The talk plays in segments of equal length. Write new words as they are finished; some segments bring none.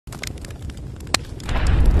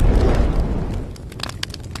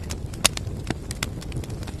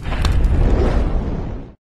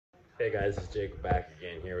Hey guys, it's Jake back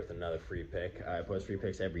again here with another free pick. I post free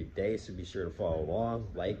picks every day, so be sure to follow along,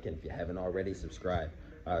 like, and if you haven't already, subscribe.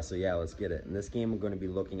 So yeah, let's get it. In this game, I'm going to be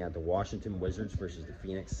looking at the Washington Wizards versus the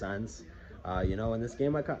Phoenix Suns. In this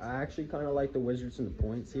game, I actually kind of like the Wizards in the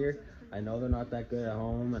points here. I know they're not that good at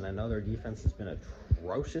home, and I know their defense has been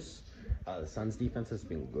atrocious. The Suns' defense has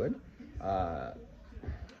been good. But,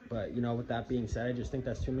 with that being said, I just think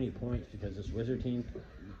that's too many points because this Wizard team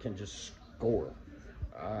can just score.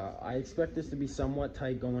 I expect this to be somewhat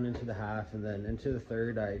tight going into the half, and then into the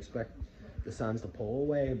third, I expect the Suns to pull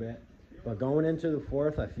away a bit. But going into the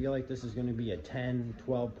fourth, I feel like this is going to be a 10,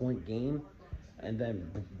 12-point game, and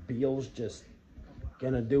then Beal's just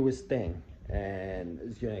going to do his thing, and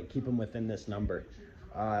is going to keep him within this number.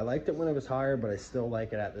 I liked it when it was higher, but I still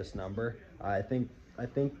like it at this number. I think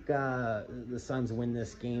the Suns win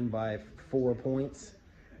this game by 4 points.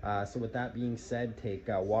 So with that being said, take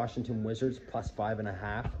Washington Wizards plus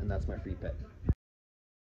 5.5, and that's my free pick.